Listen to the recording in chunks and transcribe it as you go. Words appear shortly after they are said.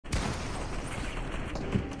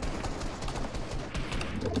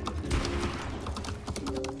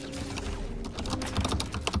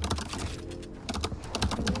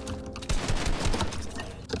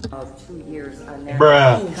2 years now.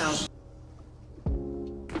 Bruh.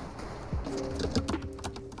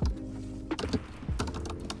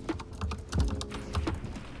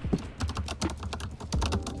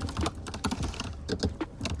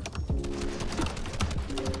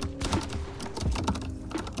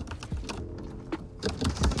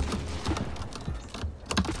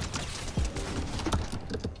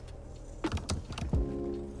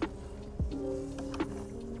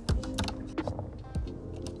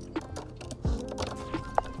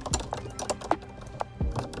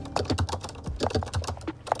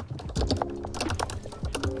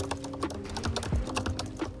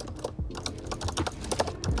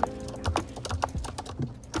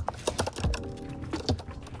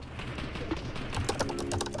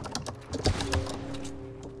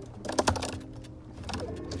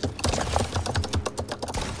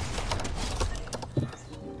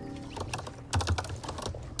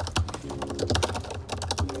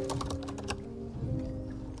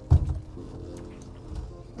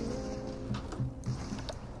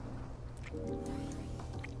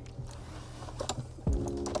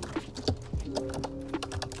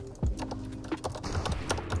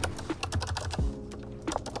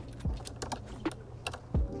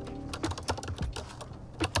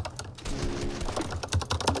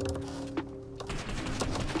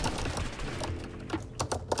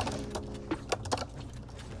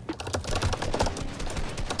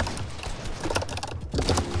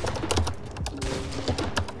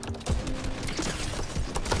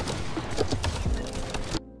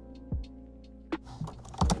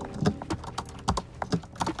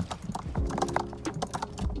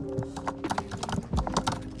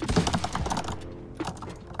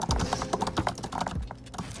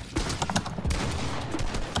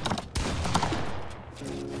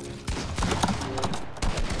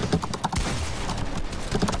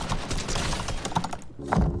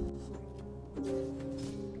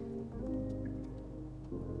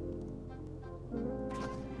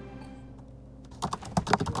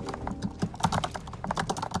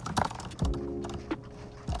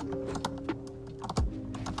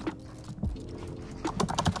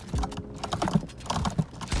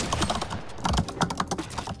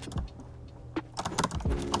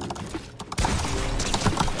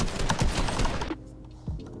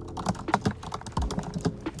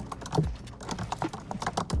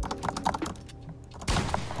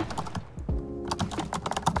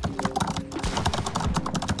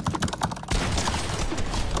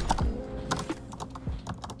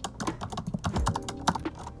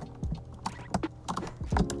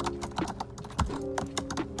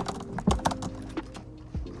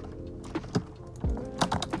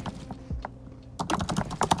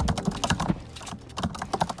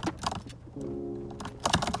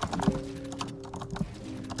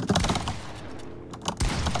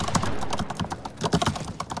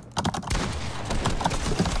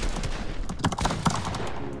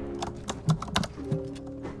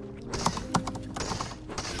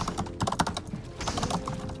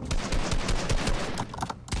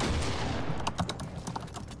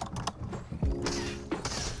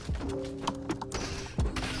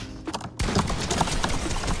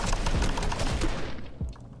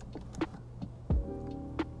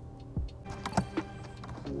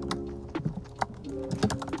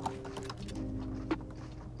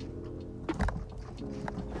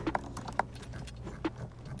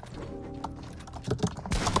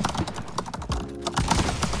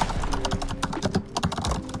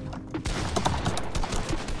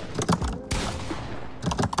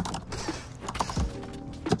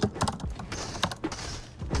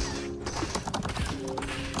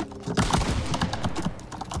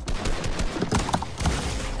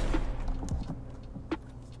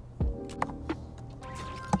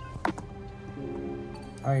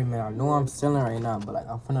 Alright, man, I know I'm selling right now, but like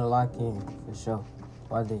I'm finna lock in for sure.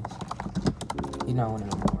 Watch this. He not winning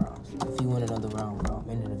no more rounds. If he win another round, bro, I'm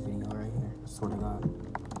ending the video right here. I swear to God.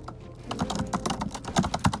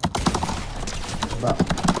 Bro.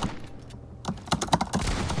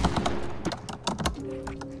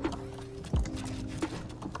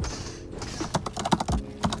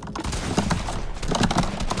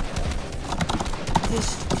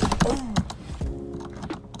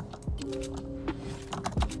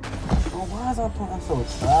 Why is I playing so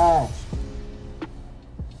trash?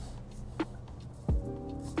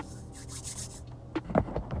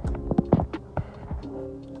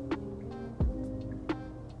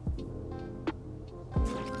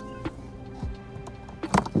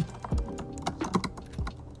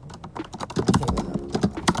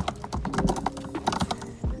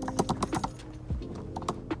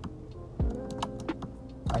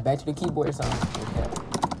 Back to the keyboard sound. Okay.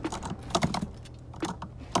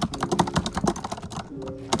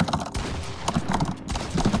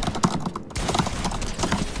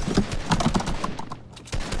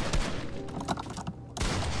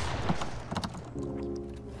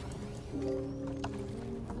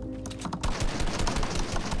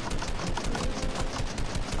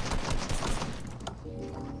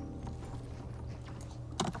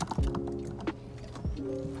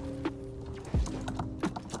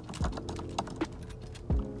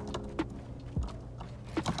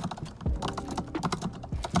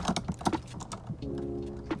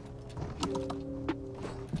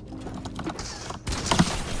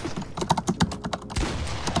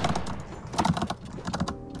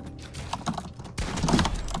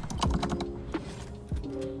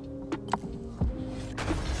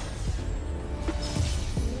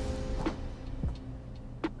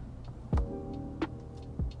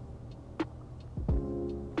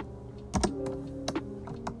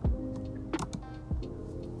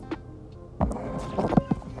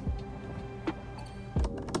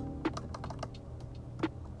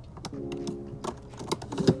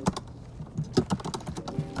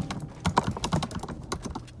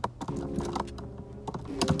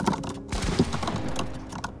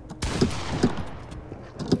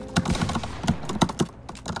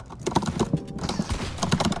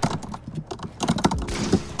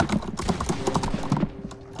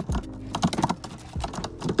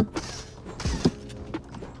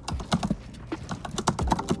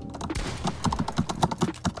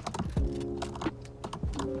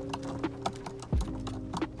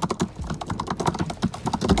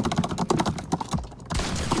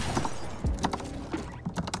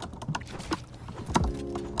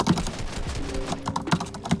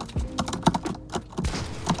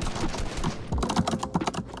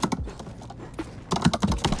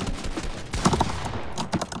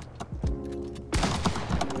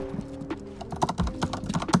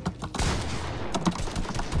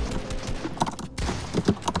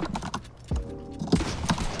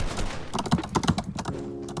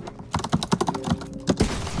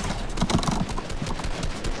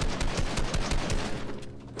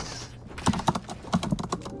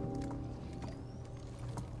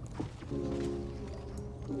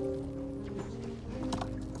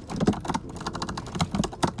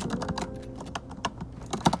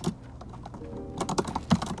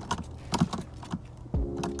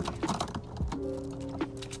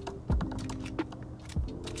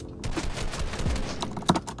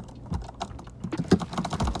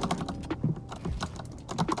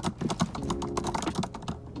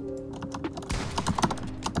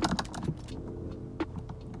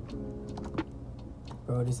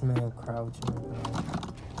 Bro, this man crouching, bro.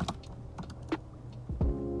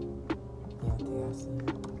 Yeah, I think I see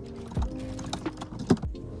it.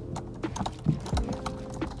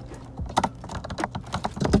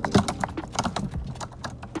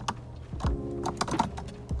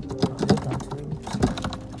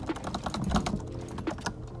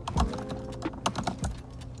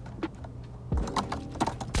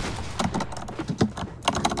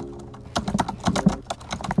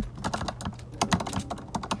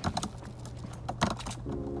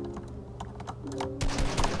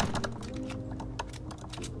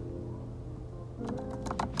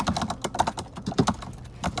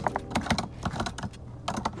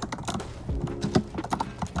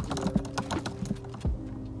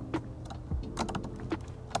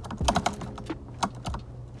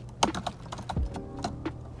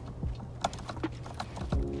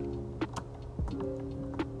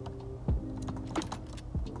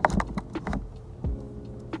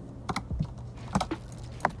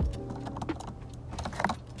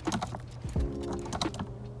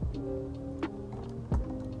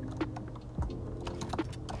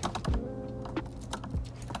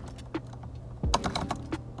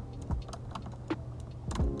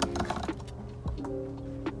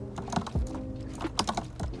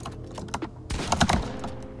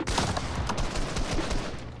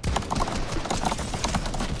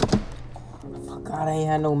 God, I ain't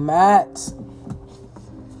had no mats.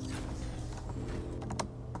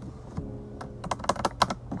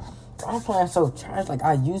 I'm playing so trash. Like,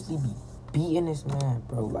 I usually be beating this man,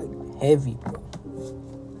 bro. Like, heavy, bro.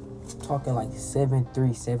 Talking like 7'3",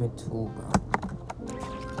 7'2", bro.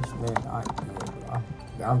 This man,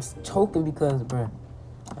 I'm choking because, bro,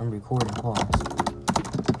 I'm recording. Pause.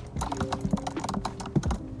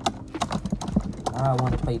 Now I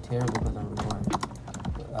want to play terrible because I'm recording.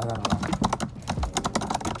 But I gotta lie.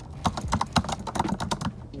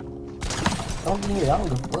 Don't need it. I don't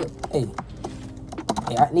give a fuck. Hey,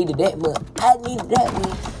 I needed that, but I needed that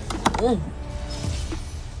one.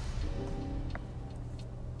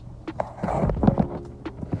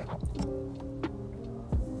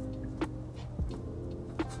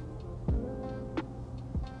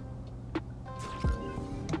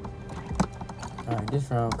 Alright,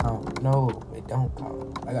 this round count. No, it don't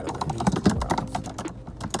count. I gotta win these 2 rounds.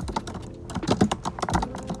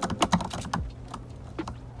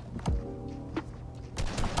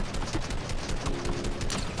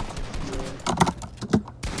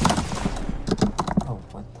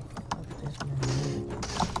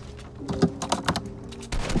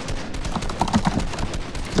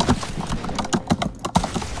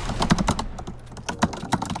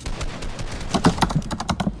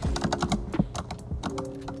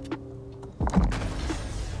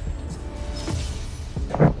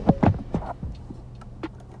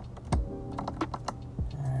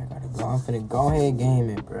 I'm finna go ahead game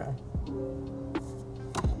it, bro.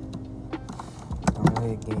 Go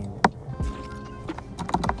ahead game it, bro.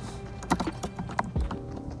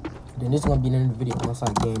 Then this is gonna be the end of the video once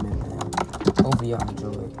I game it, man. Hopefully y'all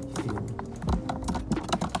enjoy it. You feel me?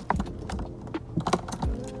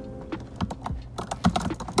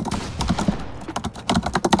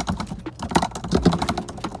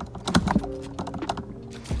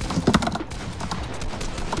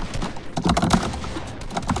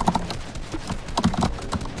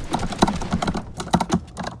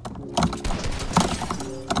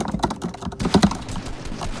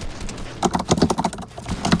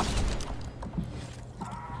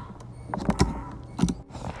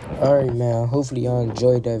 Alright, man. Hopefully y'all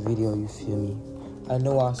enjoyed that video. You feel me? I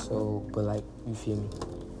know I sold, but like, you feel me?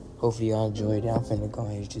 Hopefully y'all enjoyed it. I'm finna go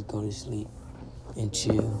ahead and just go to sleep and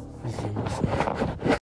chill. You feel me? So,